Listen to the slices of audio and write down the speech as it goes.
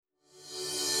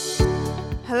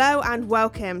Hello and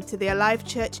welcome to the Alive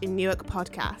Church in Newark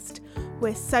podcast.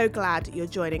 We're so glad you're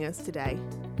joining us today.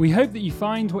 We hope that you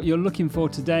find what you're looking for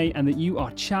today and that you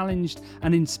are challenged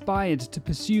and inspired to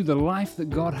pursue the life that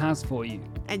God has for you.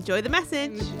 Enjoy the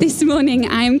message. This morning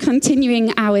I am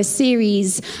continuing our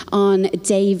series on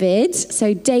David.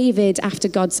 So David after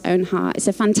God's own heart. It's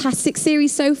a fantastic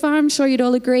series so far, I'm sure you'd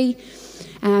all agree.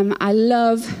 I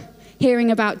love hearing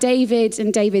about David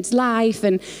and David's life,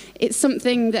 and it's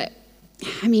something that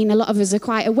a lot of us are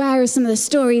quite aware of some of the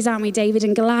stories, aren't we? David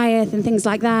and Goliath and things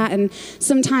like that. And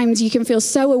sometimes you can feel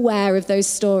so aware of those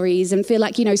stories and feel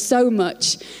like you know so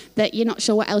much that you're not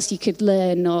sure what else you could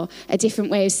learn or a different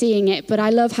way of seeing it. But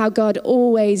I love how God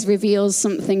always reveals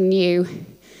something new,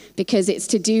 because it's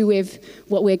to do with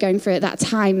what we're going through at that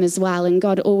time as well. And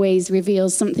God always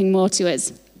reveals something more to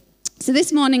us. So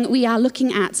this morning we are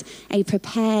looking at a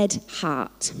prepared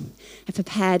heart. A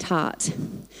prepared heart.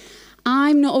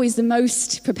 I'm not always the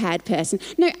most prepared person.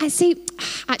 No, I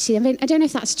don't know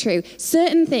if that's true.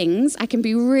 Certain things I can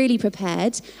be really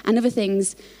prepared, and other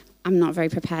things I'm not very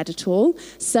prepared at all.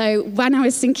 So when I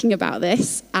was thinking about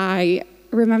this, I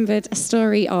remembered a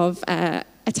story of a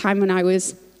time when I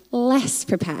was less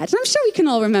prepared. And I'm sure we can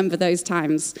all remember those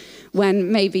times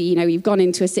when maybe, you've gone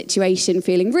into a situation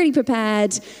feeling really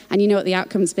prepared and you know what the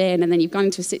outcome's been, and then you've gone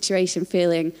into a situation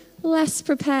feeling less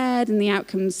prepared and the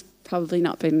outcome's probably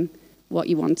not been what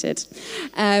you wanted.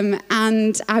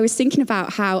 And I was thinking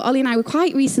about how Ollie and I were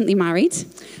quite recently married,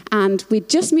 and we'd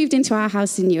just moved into our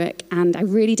house in Newark, and I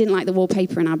really didn't like the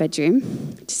wallpaper in our bedroom.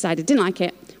 Decided didn't like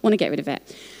it, want to get rid of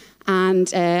it.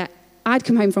 And I'd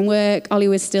come home from work, Ollie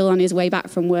was still on his way back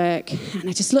from work, and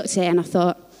I just looked at it and I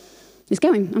thought, it's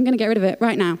going, I'm going to get rid of it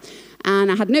right now.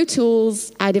 And I had no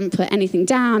tools, I didn't put anything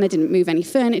down, I didn't move any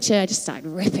furniture, I just started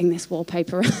ripping this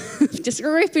wallpaper off, just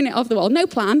ripping it off the wall, no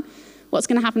plan. What's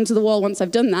going to happen to the wall once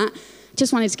I've done that?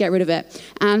 Just wanted to get rid of it.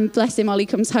 And bless him, Ollie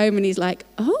comes home and he's like,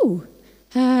 we're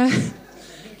getting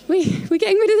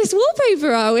rid of this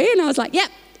wallpaper, are we? And I was like, yep,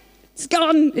 it's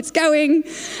gone, it's going.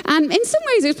 And in some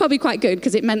ways it was probably quite good,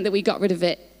 because it meant that we got rid of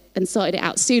it and sorted it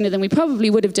out sooner than we probably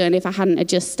would have done if I hadn't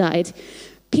just started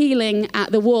peeling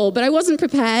at the wall. But I wasn't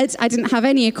prepared. I didn't have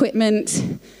any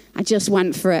equipment. I just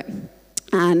went for it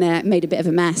and made a bit of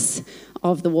a mess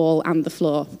of the wall and the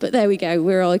floor. But there we go.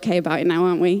 We're all okay about it now,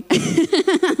 aren't we?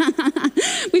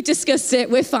 We've discussed it.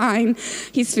 We're fine.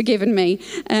 He's forgiven me.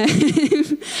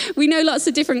 We know lots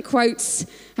of different quotes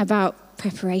about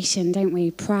preparation, don't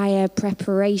we? Prior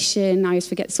preparation. I always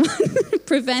forget this one.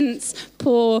 Prevents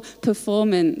poor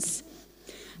performance.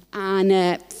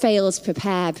 And fails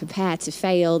prepare to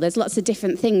fail. There's lots of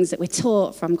different things that we're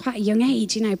taught from quite a young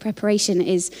age. Preparation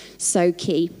is so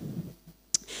key.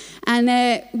 And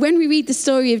when we read the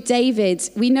story of David,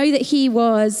 we know that he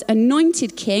was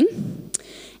anointed king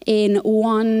in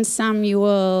 1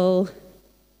 Samuel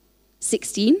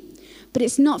 16, but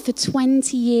it's not for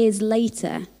 20 years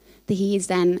later that he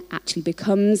then actually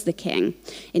becomes the king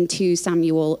in 2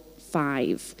 Samuel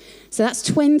 5. So that's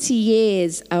 20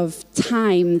 years of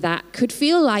time that could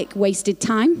feel like wasted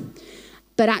time,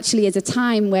 but actually is a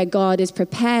time where God is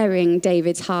preparing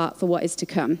David's heart for what is to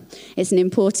come. It's an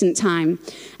important time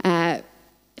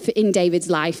in David's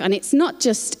life. And it's not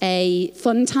just a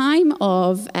fun time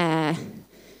of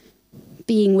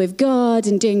being with God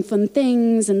and doing fun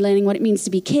things and learning what it means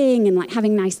to be king and like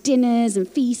having nice dinners and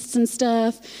feasts and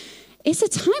stuff. It's a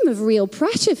time of real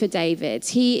pressure for David.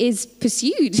 He is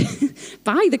pursued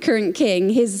by the current king.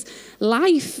 His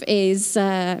life is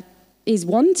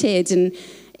wanted, and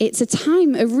it's a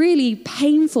really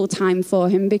painful time for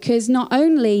him, because not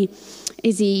only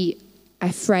is he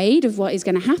afraid of what is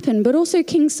going to happen, but also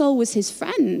King Saul was his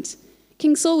friend.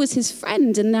 King Saul was his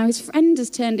friend, and now his friend has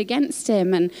turned against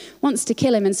him and wants to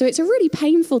kill him. And so it's a really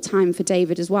painful time for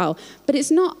David as well. But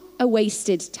it's not a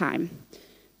wasted time.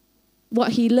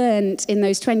 What he learned in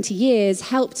those 20 years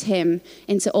helped him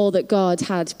into all that God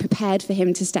had prepared for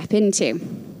him to step into.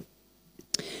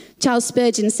 Charles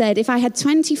Spurgeon said, if I had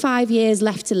 25 years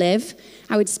left to live,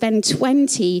 I would spend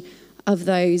 20 of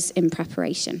those in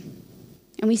preparation.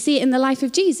 And we see it in the life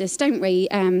of Jesus, don't we?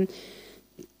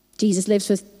 Jesus lives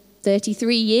for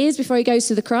 33 years before he goes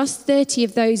to the cross. 30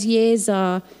 of those years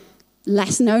are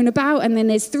less known about, and then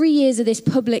there's 3 years of this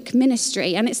public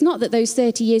ministry. And it's not that those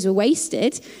 30 years were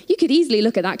wasted. You could easily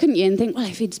look at that, couldn't you, and think, well,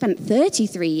 if he'd spent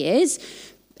 33 years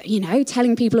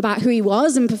telling people about who he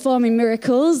was and performing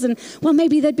miracles, and well,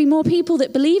 maybe there'd be more people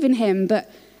that believe in him.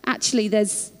 But actually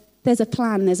there's a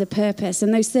plan, there's a purpose,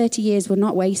 and those 30 years were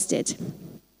not wasted.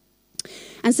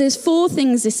 And so there's 4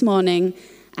 things this morning,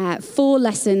 4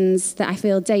 lessons that I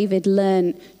feel David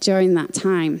learned during that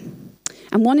time.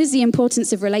 And one is the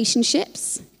importance of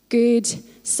relationships, good,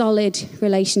 solid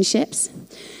relationships.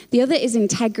 The other is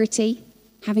integrity,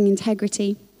 having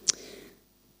integrity.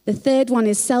 The third one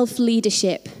is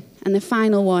self-leadership. And the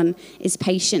final one is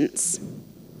patience.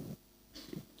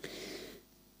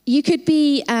 You could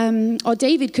be, or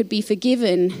David could be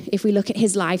forgiven, if we look at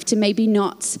his life, to maybe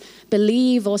not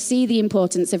believe or see the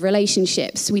importance of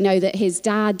relationships. We know that his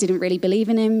dad didn't really believe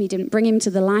in him. He didn't bring him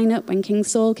to the lineup when King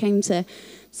Saul came to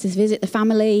visit the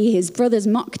family. His brothers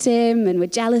mocked him and were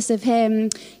jealous of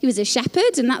him. He was a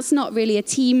shepherd, and that's not really a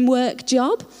teamwork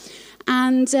job.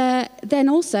 And then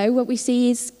also what we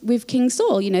see is with King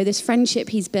Saul, this friendship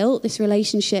he's built, this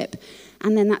relationship,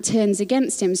 and then that turns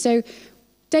against him. So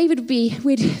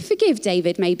we'd forgive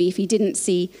David maybe if he didn't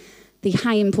see the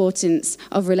high importance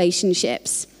of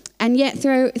relationships. And yet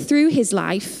through his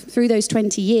life, through those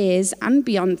 20 years and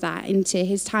beyond that into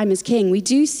his time as king, we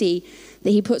do see that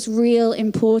he puts real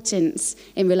importance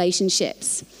in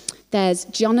relationships. There's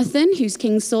Jonathan, who's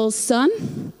King Saul's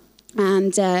son.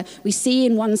 And we see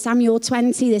in 1 Samuel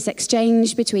 20 this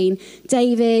exchange between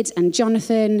David and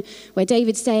Jonathan, where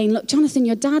David's saying, look, Jonathan,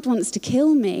 your dad wants to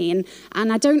kill me,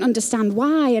 and I don't understand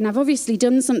why, and I've obviously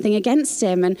done something against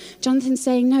him. And Jonathan's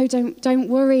saying, no, don't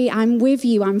worry, I'm with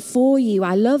you, I'm for you,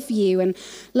 I love you. And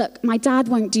look, my dad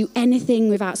won't do anything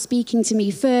without speaking to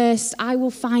me first. I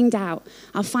will find out.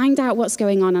 I'll find out what's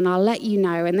going on, and I'll let you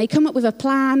know. And they come up with a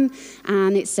plan,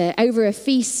 and it's over a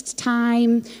feast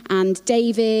time, and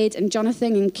David and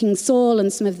Jonathan and King Saul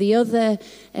and some of the other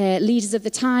leaders of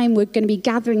the time were going to be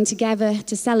gathering together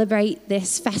to celebrate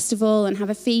this festival and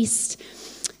have a feast.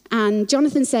 And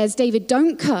Jonathan says, David,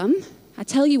 don't come. I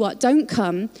tell you what, don't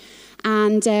come.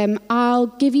 And I'll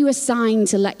give you a sign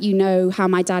to let you know how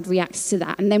my dad reacts to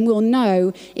that. And then we'll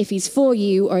know if he's for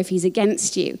you or if he's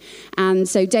against you. And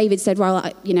so David said,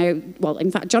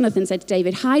 in fact, Jonathan said to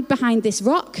David, hide behind this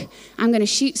rock. I'm going to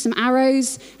shoot some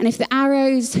arrows. And if the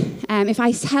arrows, if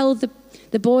I tell the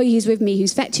boy who's with me,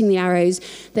 who's fetching the arrows,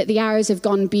 that the arrows have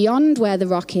gone beyond where the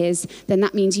rock is, then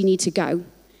that means you need to go.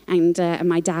 And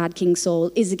my dad, King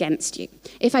Saul, is against you.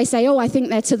 If I say, I think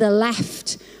they're to the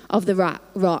left of the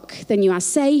rock, then you are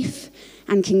safe,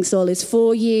 and King Saul is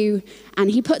for you.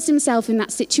 And he puts himself in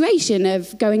that situation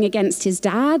of going against his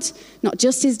dad, not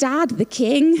just his dad, the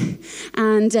king,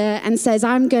 and says,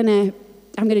 I'm gonna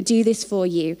do this for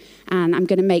you, and I'm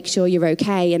gonna make sure you're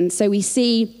okay. And so we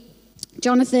see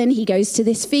Jonathan, he goes to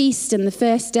this feast, and the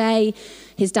first day,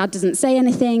 his dad doesn't say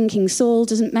anything. King Saul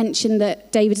doesn't mention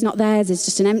that David's not there. There's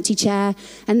just an empty chair.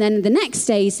 And then the next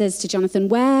day, he says to Jonathan,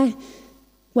 where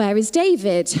is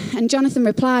David? And Jonathan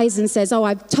replies and says,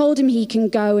 I've told him he can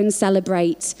go and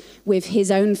celebrate with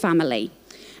his own family.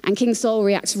 And King Saul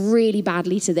reacts really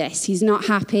badly to this. He's not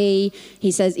happy.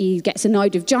 He gets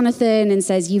annoyed with Jonathan and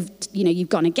says, you've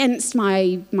gone against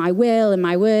my will and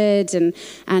my word, and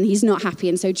he's not happy.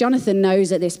 And so Jonathan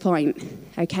knows at this point,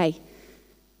 okay,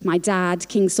 my dad,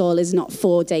 King Saul, is not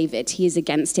for David. He is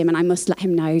against him, and I must let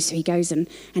him know. So he goes and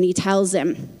he tells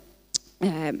him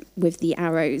with the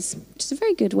arrows, which is a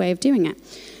very good way of doing it.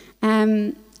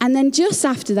 And then just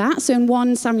after that, so in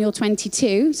 1 Samuel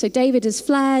 22, so David has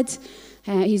fled,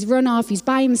 he's run off, he's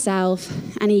by himself,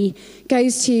 and he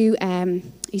goes to,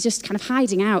 he's just kind of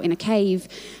hiding out in a cave.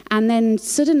 And then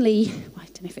suddenly, I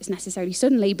don't know if it's necessarily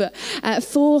suddenly, but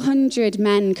 400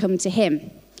 men come to him.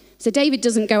 So David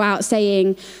doesn't go out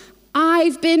saying,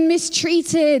 I've been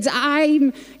mistreated.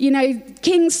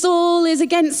 King Saul is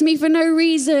against me for no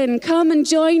reason. Come and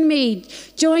join me.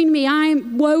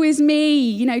 Woe is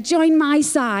me. Join my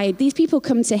side. These people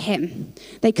come to him.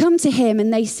 They come to him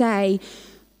and they say,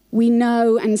 we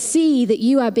know and see that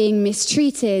you are being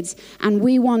mistreated, and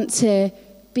we want to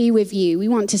be with you. We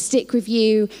want to stick with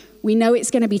you. We know it's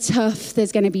going to be tough.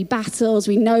 There's going to be battles.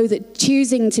 We know that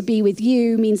choosing to be with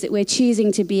you means that we're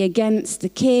choosing to be against the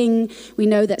king. We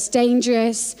know that's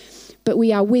dangerous, but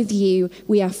we are with you.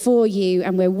 We are for you,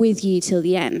 and we're with you till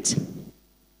the end.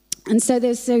 And so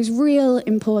there's those real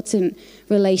important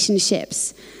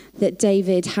relationships that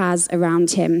David has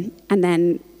around him. And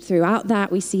then throughout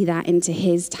that, we see that into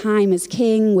his time as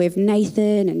king with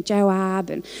Nathan and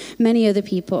Joab and many other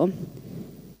people.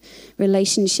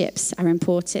 Relationships are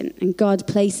important, and God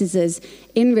places us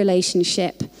in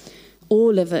relationship,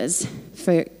 all of us,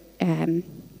 for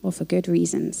good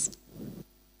reasons.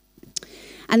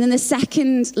 And then the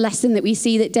second lesson that we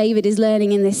see that David is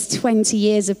learning in this 20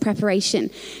 years of preparation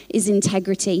is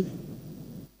integrity.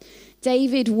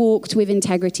 David walked with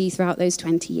integrity throughout those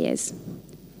 20 years.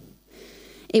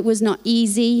 It was not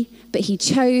easy, but he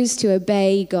chose to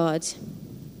obey God.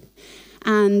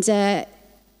 And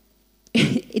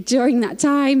during that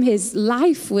time, his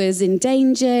life was in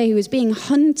danger. He was being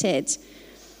hunted.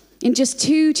 In just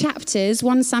 2 chapters,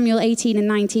 1 Samuel 18 and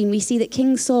 19, we see that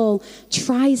King Saul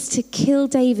tries to kill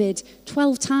David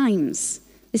 12 times.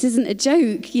 This isn't a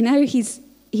joke, he's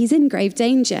in grave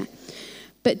danger.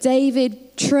 But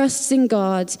David trusts in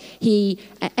God. He,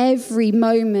 at every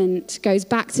moment, goes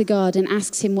back to God and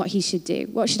asks him what he should do.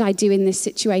 What should I do in this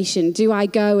situation? Do I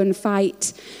go and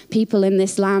fight people in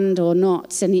this land or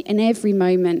not? And in every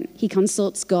moment, he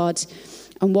consults God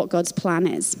on what God's plan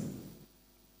is.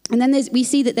 And then we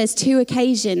see that there's 2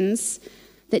 occasions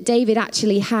that David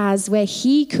actually has where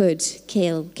he could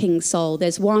kill King Saul.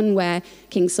 There's one where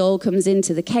King Saul comes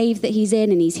into the cave that he's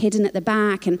in and he's hidden at the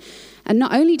back. And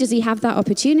not only does he have that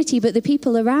opportunity, but the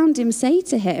people around him say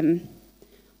to him,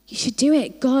 you should do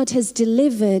it. God has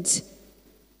delivered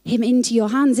him into your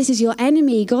hands. This is your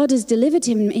enemy. God has delivered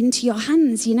him into your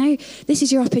hands. This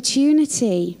is your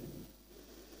opportunity.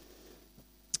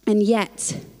 And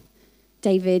yet,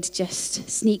 David just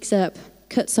sneaks up,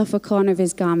 cuts off a corner of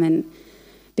his garment,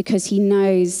 because he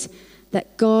knows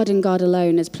that God and God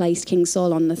alone has placed King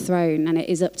Saul on the throne, and it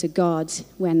is up to God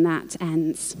when that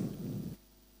ends.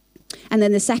 And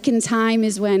then the second time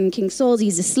is when King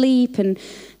he's asleep, and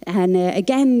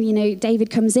again, David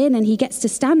comes in and he gets to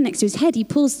stand next to his head. He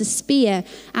pulls the spear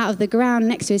out of the ground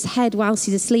next to his head whilst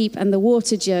he's asleep, and the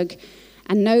water jug,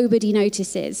 and nobody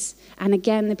notices. And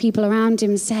again, the people around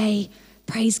him say,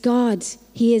 praise God,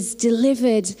 he has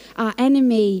delivered our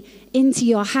enemy into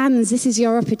your hands. This is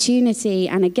your opportunity.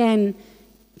 And again,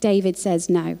 David says,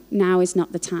 no, now is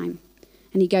not the time.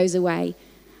 And he goes away,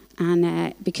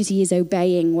 and because he is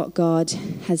obeying what God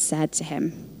has said to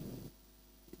him.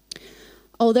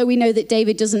 Although we know that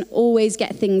David doesn't always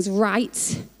get things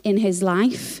right in his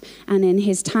life, and in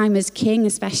his time as king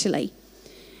especially,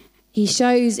 he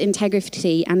shows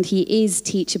integrity, and he is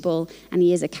teachable, and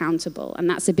he is accountable. And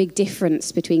that's a big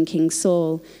difference between King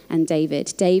Saul and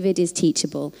David. David is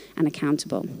teachable and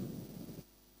accountable.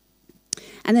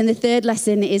 And then the third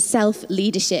lesson is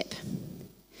self-leadership.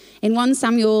 In 1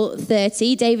 Samuel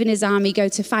 30, David and his army go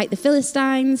to fight the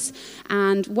Philistines,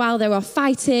 and while they're off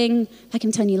fighting, like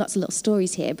I'm telling you lots of little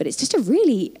stories here, but it's just a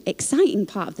really exciting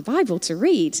part of the Bible to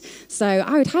read. So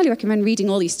I would highly recommend reading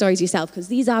all these stories yourself, because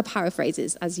these are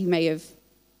paraphrases, as you may have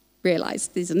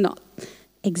realized. These are not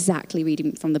exactly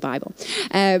reading from the Bible.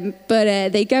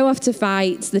 But they go off to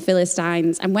fight the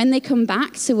Philistines, and when they come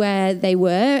back to where they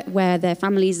were, where their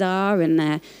families are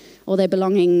and all their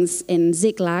belongings in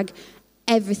Ziklag,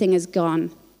 everything has gone.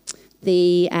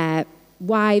 The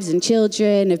wives and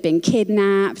children have been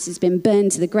kidnapped. It's been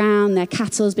burned to the ground. Their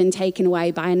cattle has been taken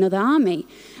away by another army.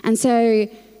 And so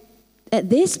at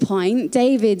this point,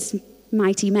 David's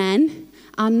mighty men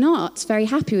are not very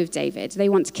happy with David. They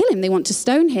want to kill him. They want to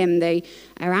stone him. They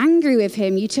are angry with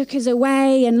him. You took us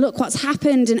away, and look what's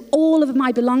happened, and all of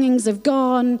my belongings have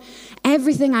gone.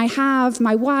 Everything I have,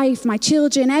 my wife, my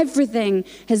children, everything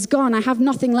has gone. I have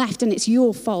nothing left, and it's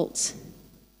your fault.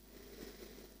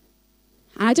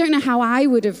 I don't know how I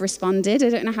would have responded. I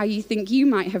don't know how you think you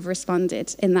might have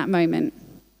responded in that moment.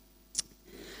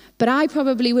 But I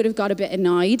probably would have got a bit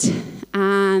annoyed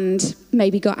and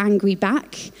maybe got angry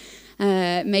back.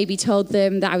 Maybe told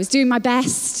them that I was doing my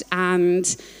best and,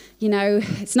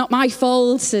 it's not my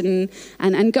fault, and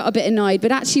got a bit annoyed.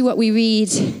 But actually what we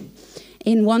read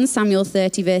in 1 Samuel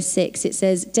 30 verse 6, it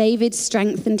says, David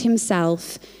strengthened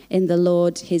himself in the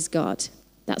Lord his God.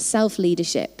 That's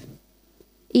self-leadership.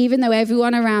 Even though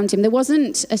everyone around him, there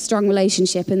wasn't a strong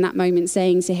relationship in that moment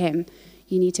saying to him,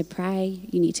 you need to pray,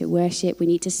 you need to worship, we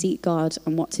need to seek God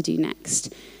on what to do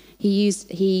next.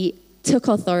 He took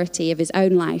authority of his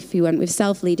own life. He went with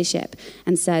self-leadership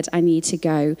and said, I need to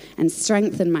go and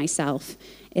strengthen myself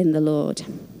in the Lord.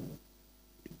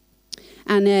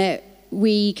 And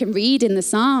we can read in the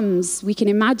Psalms, we can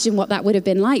imagine what that would have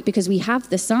been like, because we have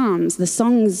the Psalms, the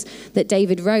songs that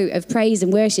David wrote of praise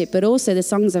and worship, but also the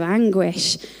songs of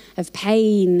anguish, of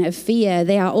pain, of fear.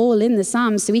 They are all in the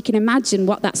Psalms, so we can imagine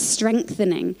what that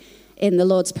strengthening in the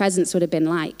Lord's presence would have been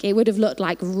like. It would have looked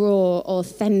like raw,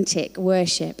 authentic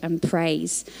worship and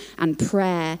praise and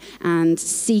prayer and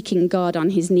seeking God on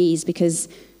his knees, because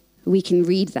we can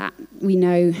read that. We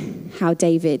know how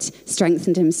David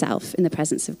strengthened himself in the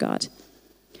presence of God.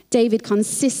 David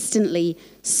consistently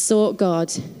sought God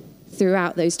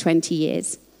throughout those 20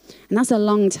 years. And that's a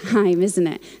long time, isn't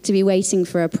it, to be waiting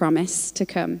for a promise to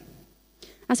come.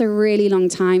 That's a really long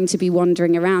time to be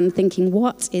wandering around thinking,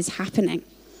 what is happening?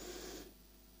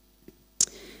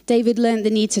 David learned the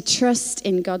need to trust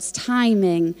in God's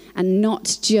timing and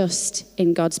not just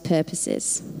in God's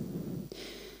purposes.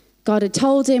 God had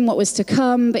told him what was to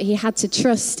come, but he had to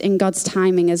trust in God's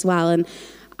timing as well. And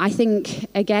I think,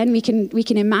 again, we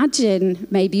can imagine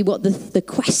maybe what the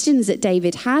questions that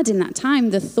David had in that time,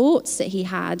 the thoughts that he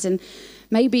had. And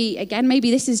maybe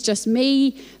this is just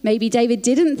me. Maybe David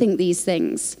didn't think these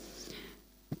things.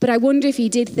 But I wonder if he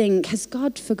did think, has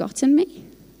God forgotten me?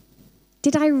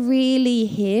 Did I really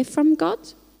hear from God?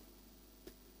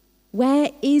 Where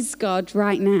is God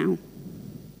right now?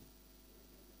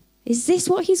 Is this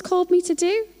what he's called me to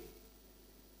do?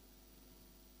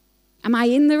 Am I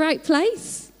in the right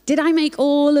place? Did I make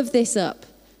all of this up?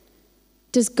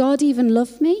 Does God even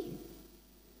love me?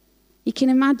 You can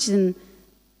imagine,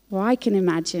 or I can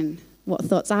imagine, what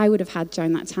thoughts I would have had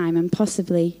during that time, and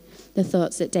possibly the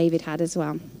thoughts that David had as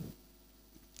well.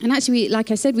 And actually,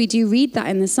 like I said, we do read that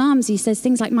in the Psalms. He says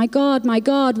things like, my God,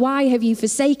 why have you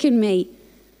forsaken me?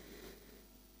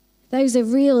 Those are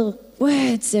real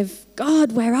words of,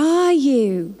 God, where are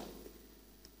you?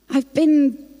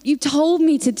 You told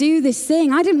me to do this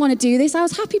thing. I didn't want to do this. I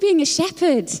was happy being a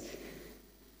shepherd.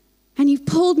 And you've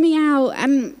pulled me out.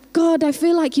 And God, I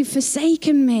feel like you've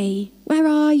forsaken me. Where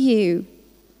are you?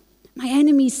 My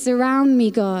enemies surround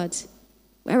me, God.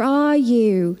 Where are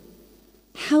you?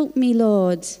 Help me,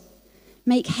 Lord.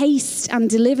 Make haste and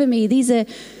deliver me. These are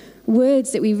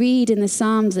words that we read in the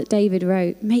Psalms that David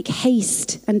wrote. Make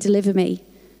haste and deliver me.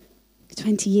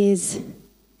 20 years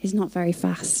is not very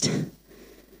fast.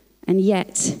 And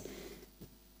yet,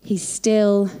 he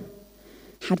still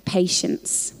had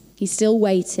patience. He still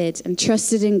waited and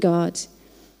trusted in God.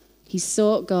 He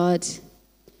sought God.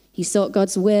 He sought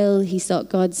God's will. He sought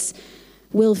God's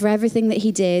will for everything that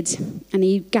he did. And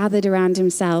he gathered around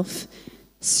himself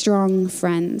strong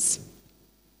friends.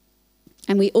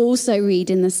 And we also read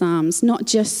in the Psalms, not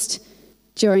just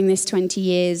during this 20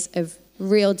 years of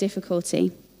real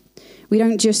difficulty. We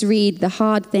don't just read the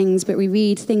hard things, but we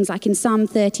read things like in Psalm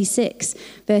 36,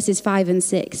 verses 5 and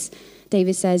 6.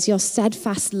 David says, your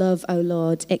steadfast love, O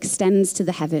Lord, extends to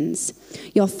the heavens.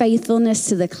 Your faithfulness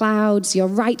to the clouds. Your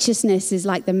righteousness is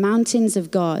like the mountains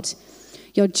of God.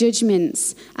 Your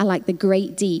judgments are like the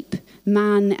great deep.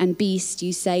 Man and beast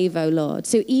you save, O Lord.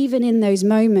 So even in those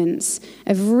moments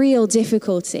of real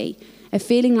difficulty, of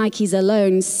feeling like he's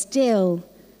alone, still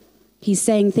he's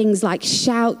saying things like,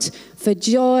 shout for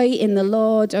joy in the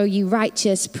Lord, O you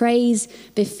righteous. Praise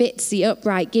befits the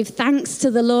upright. Give thanks to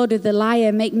the Lord with the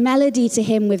lyre. Make melody to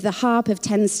him with the harp of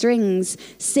 10 strings.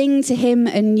 Sing to him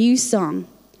a new song.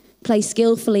 Play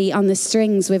skillfully on the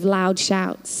strings with loud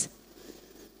shouts.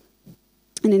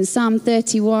 And in Psalm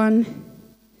 31,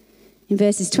 in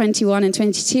verses 21 and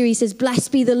 22, he says,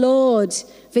 blessed be the Lord,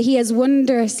 for he has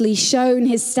wondrously shown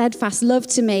his steadfast love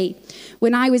to me.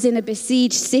 When I was in a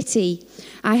besieged city,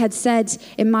 I had said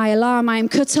in my alarm, I am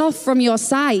cut off from your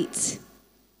sight.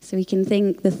 So we can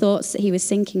think the thoughts that he was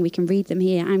thinking, we can read them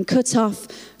here. I am cut off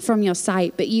from your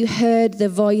sight, but you heard the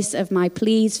voice of my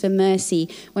pleas for mercy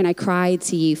when I cried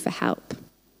to you for help.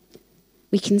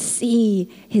 We can see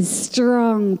his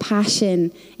strong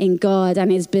passion in God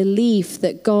and his belief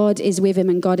that God is with him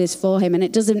and God is for him. And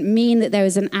it doesn't mean that there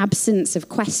is an absence of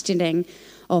questioning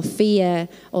or fear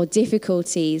or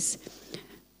difficulties,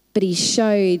 but he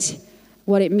showed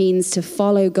what it means to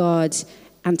follow God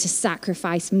and to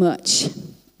sacrifice much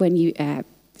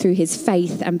through his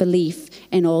faith and belief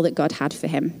in all that God had for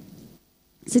him.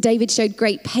 So David showed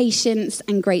great patience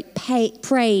and great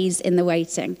praise in the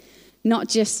waiting. Not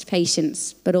just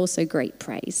patience, but also great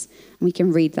praise. And we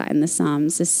can read that in the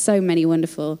Psalms. There's so many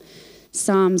wonderful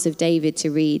Psalms of David to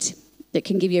read that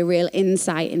can give you a real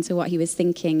insight into what he was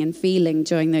thinking and feeling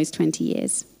during those 20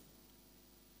 years.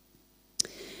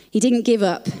 He didn't give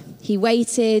up. He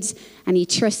waited and he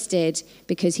trusted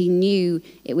because he knew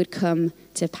it would come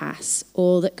to pass.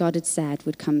 All that God had said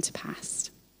would come to pass.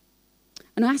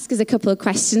 I'm going to ask us a couple of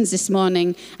questions this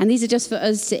morning, and these are just for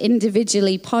us to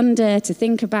individually ponder, to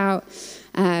think about,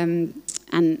 and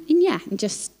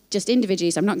just individually.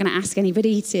 So I'm not going to ask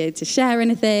anybody to share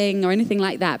anything or anything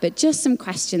like that, but just some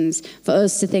questions for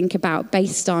us to think about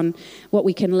based on what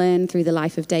we can learn through the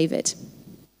life of David.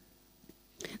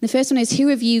 The first one is, who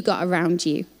have you got around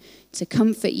you to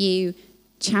comfort you,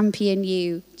 champion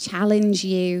you, challenge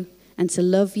you, and to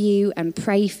love you and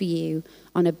pray for you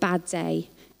on a bad day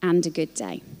and a good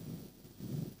day?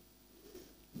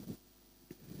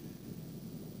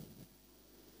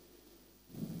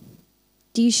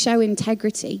 Do you show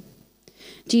integrity?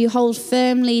 Do you hold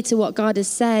firmly to what God has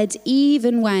said,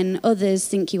 even when others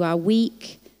think you are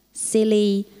weak,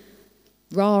 silly,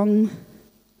 wrong,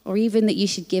 or even that you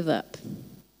should give up?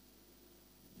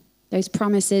 Those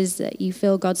promises that you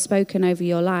feel God's spoken over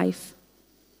your life.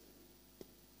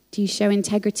 Do you show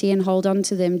integrity and hold on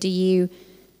to them? Do you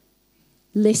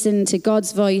listen to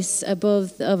God's voice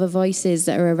above the other voices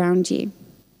that are around you?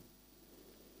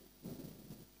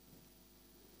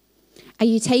 Are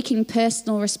you taking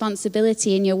personal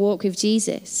responsibility in your walk with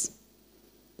Jesus?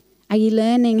 Are you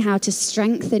learning how to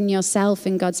strengthen yourself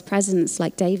in God's presence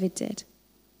like David did?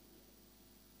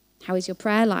 How is your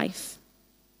prayer life?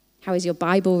 How is your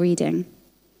Bible reading?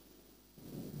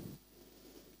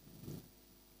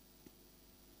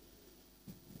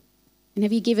 And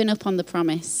have you given up on the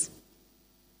promise?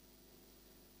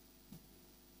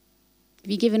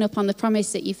 Have you given up on the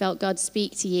promise that you felt God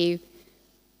speak to you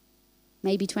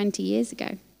maybe 20 years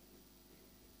ago?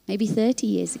 Maybe 30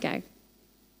 years ago?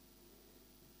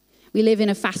 We live in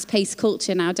a fast-paced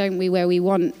culture now, don't we, where we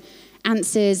want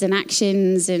answers and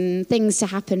actions and things to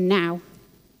happen now,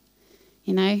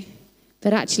 you know?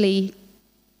 But actually,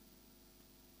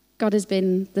 God has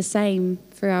been the same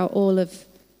throughout all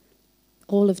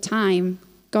of time.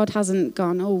 God hasn't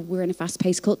gone, oh, we're in a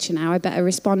fast-paced culture now. I better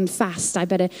respond fast. I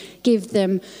better give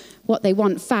them what they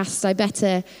want fast. I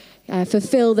better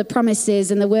fulfill the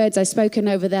promises and the words I've spoken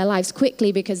over their lives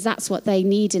quickly because that's what they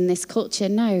need in this culture.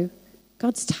 No,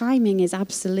 God's timing is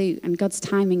absolute and God's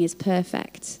timing is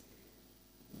perfect.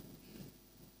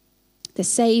 The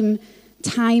same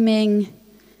timing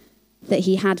that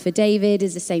he had for David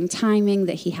is the same timing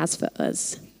that he has for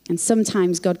us. And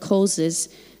sometimes God calls us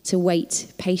to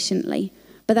wait patiently.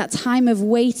 But that time of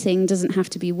waiting doesn't have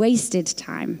to be wasted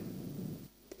time.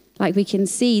 Like we can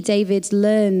see, David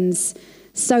learns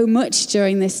so much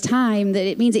during this time that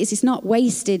it means it's not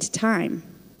wasted time.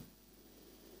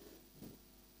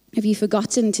 Have you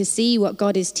forgotten to see what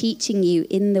God is teaching you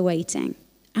in the waiting?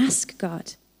 Ask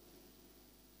God.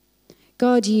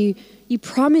 God, you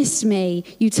promised me,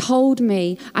 you told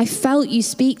me, I felt you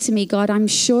speak to me, God. I'm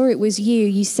sure it was you.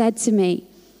 You said to me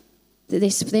that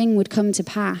this thing would come to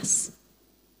pass.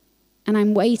 And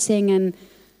I'm waiting and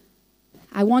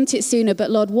I want it sooner, but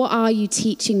Lord, what are you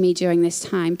teaching me during this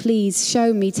time? Please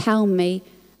show me, tell me,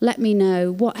 let me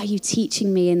know. What are you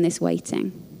teaching me in this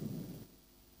waiting?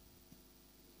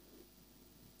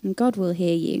 And God will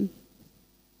hear you.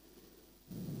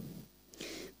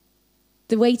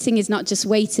 The waiting is not just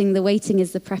waiting, the waiting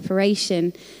is the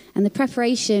preparation. And the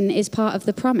preparation is part of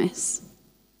the promise.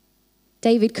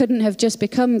 David couldn't have just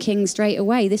become king straight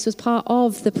away. This was part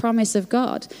of the promise of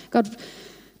God. God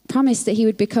promised that he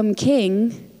would become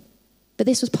king, but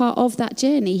this was part of that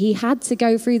journey. He had to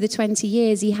go through the 20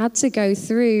 years. He had to go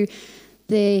through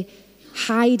the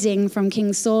hiding from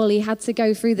King Saul. He had to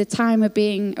go through the time of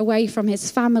being away from his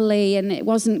family, and it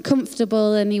wasn't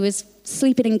comfortable, and he was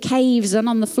sleeping in caves and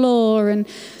on the floor, and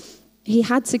he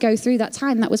had to go through that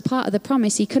time. That was part of the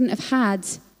promise. He couldn't have had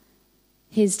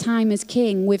his time as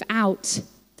king without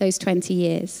those 20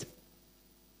 years.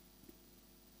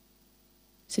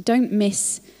 So don't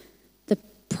miss the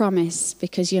promise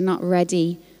because you're not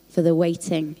ready for the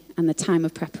waiting and the time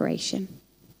of preparation.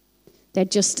 They're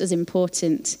just as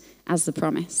important as the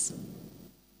promise.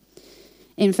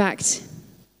 In fact,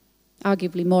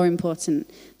 arguably more important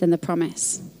than the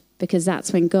promise, because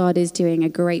that's when God is doing a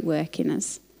great work in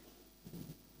us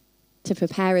to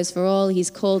prepare us for all he's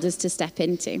called us to step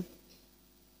into.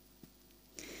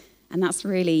 And that's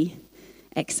really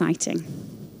exciting.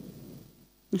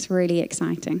 It's really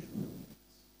exciting.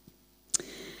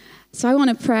 So I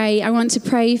want to pray. I want to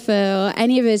pray for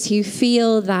any of us who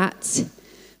feel that,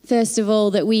 first of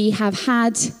all, that we have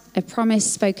had a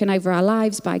promise spoken over our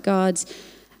lives by God,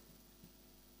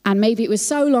 and maybe it was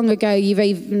so long ago you've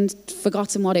even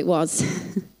forgotten what it was.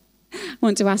 I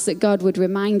want to ask that God would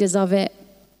remind us of it,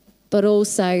 but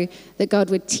also that God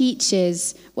would teach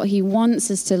us what he wants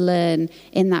us to learn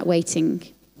in that waiting,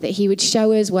 that he would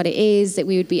show us what it is, that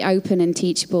we would be open and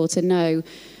teachable to know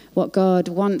what God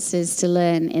wants us to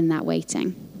learn in that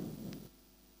waiting.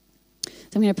 So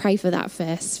I'm going to pray for that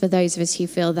first, for those of us who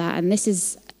feel that. And this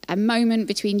is a moment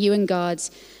between you and God,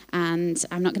 and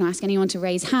I'm not going to ask anyone to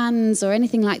raise hands or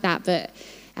anything like that, but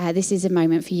this is a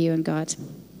moment for you and God.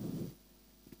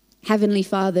 Heavenly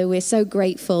Father, we're so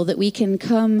grateful that we can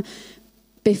come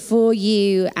before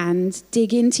you and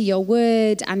dig into your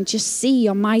word and just see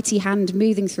your mighty hand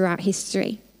moving throughout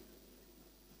history.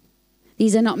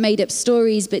 These are not made up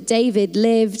stories, but David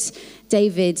lived,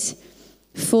 David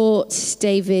fought,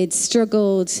 David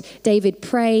struggled, David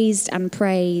praised and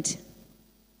prayed.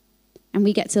 And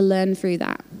we get to learn through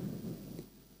that.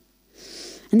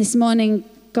 And this morning,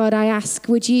 God, I ask,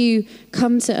 would you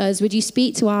come to us? Would you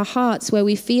speak to our hearts where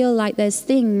we feel like there's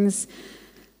things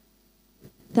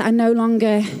that are no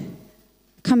longer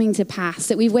coming to pass,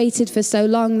 that we've waited for so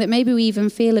long, that maybe we even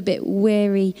feel a bit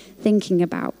weary thinking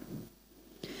about?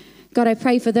 God, I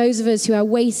pray for those of us who are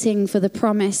waiting for the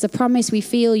promise we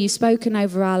feel you've spoken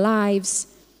over our lives.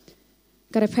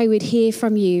 God, I pray we'd hear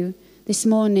from you this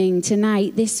morning,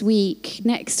 tonight, this week,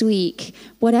 next week,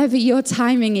 whatever your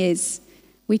timing is.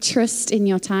 We trust in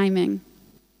your timing.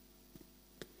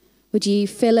 Would you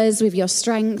fill us with your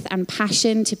strength and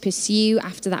passion to pursue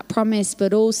after that promise,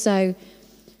 but also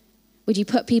would you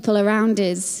put people around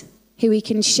us who we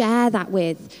can share that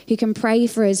with, who can pray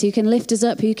for us, who can lift us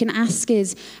up, who can ask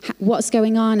us what's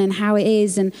going on and how it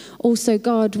is. And also,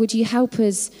 God, would you help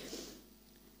us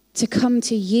to come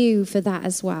to you for that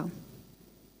as well?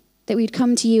 That we'd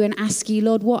come to you and ask you,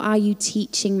 Lord, what are you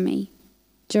teaching me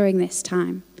during this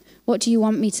time? What do you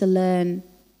want me to learn?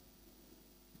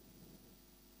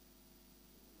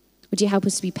 Would you help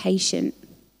us to be patient,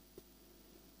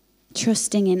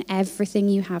 trusting in everything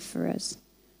you have for us,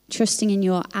 trusting in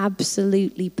your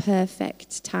absolutely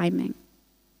perfect timing,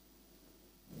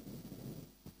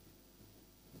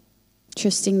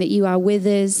 trusting that you are with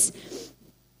us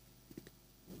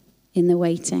in the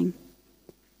waiting.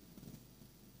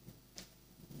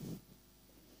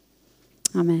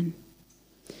 Amen.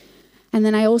 And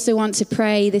then I also want to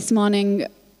pray this morning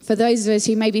for those of us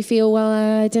who maybe feel, well,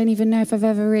 I don't even know if I've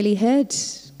ever really heard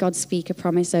God speak a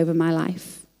promise over my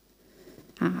life.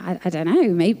 I don't know,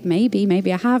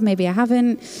 maybe I have, maybe I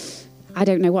haven't. I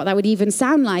don't know what that would even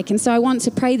sound like. And so I want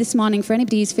to pray this morning for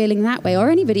anybody who's feeling that way,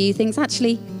 or anybody who thinks,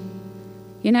 actually,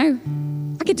 I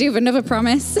could do with another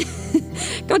promise.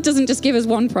 God doesn't just give us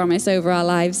one promise over our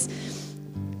lives.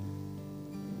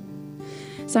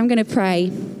 So I'm going to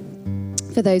pray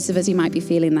for those of us who might be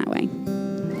feeling that way.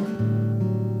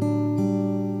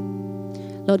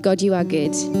 Lord God, you are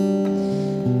good.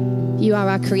 You are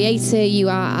our creator. You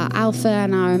are our Alpha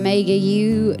and our Omega.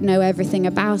 You know everything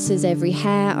about us, every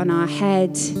hair on our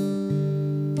head,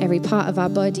 every part of our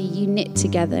body. You knit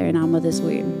together in our mother's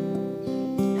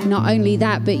womb. Not only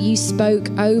that, but you spoke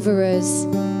over us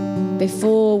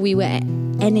before we were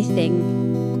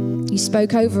anything. You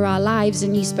spoke over our lives,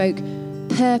 and you spoke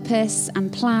purpose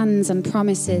and plans and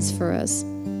promises for us.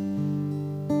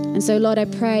 And so, Lord, I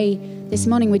pray this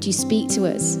morning, would you speak to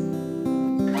us?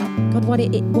 God, what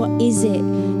is it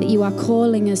that you are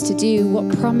calling us to do?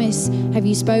 What promise have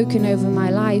you spoken over my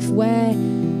life? Where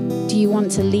do you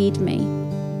want to lead me?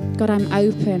 God, I'm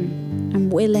open. I'm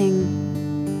willing.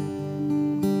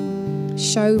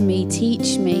 Show me,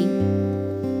 teach me.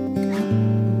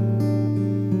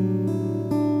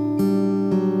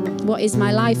 What is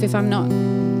my life if I'm not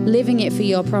living it for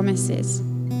your promises?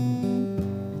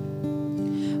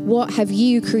 What have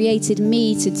you created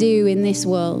me to do in this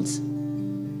world?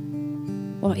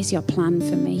 What is your plan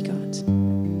for me, God?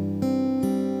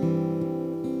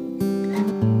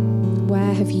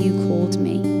 Where have you called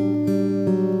me?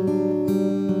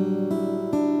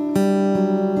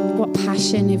 What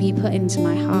passion have you put into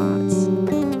my heart?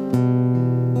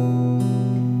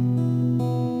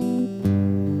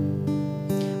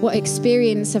 What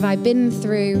experience have I been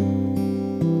through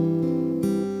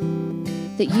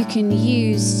that you can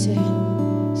use to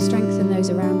strengthen those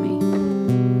around me?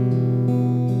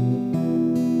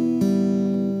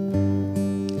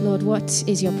 Lord, what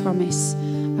is your promise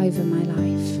over my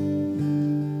life?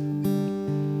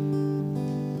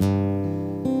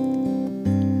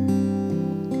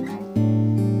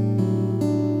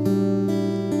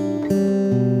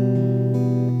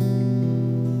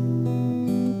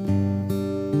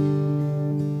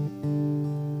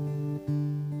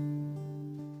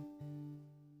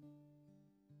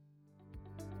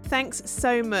 Thanks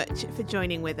so much for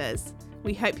joining with us.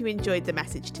 We hope you enjoyed the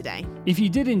message today. If you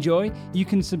did enjoy, you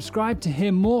can subscribe to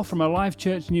hear more from Alive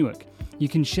Church Newark. You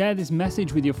can share this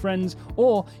message with your friends,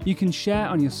 or you can share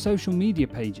on your social media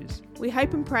pages. We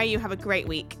hope and pray you have a great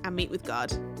week and meet with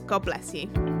God. God bless you.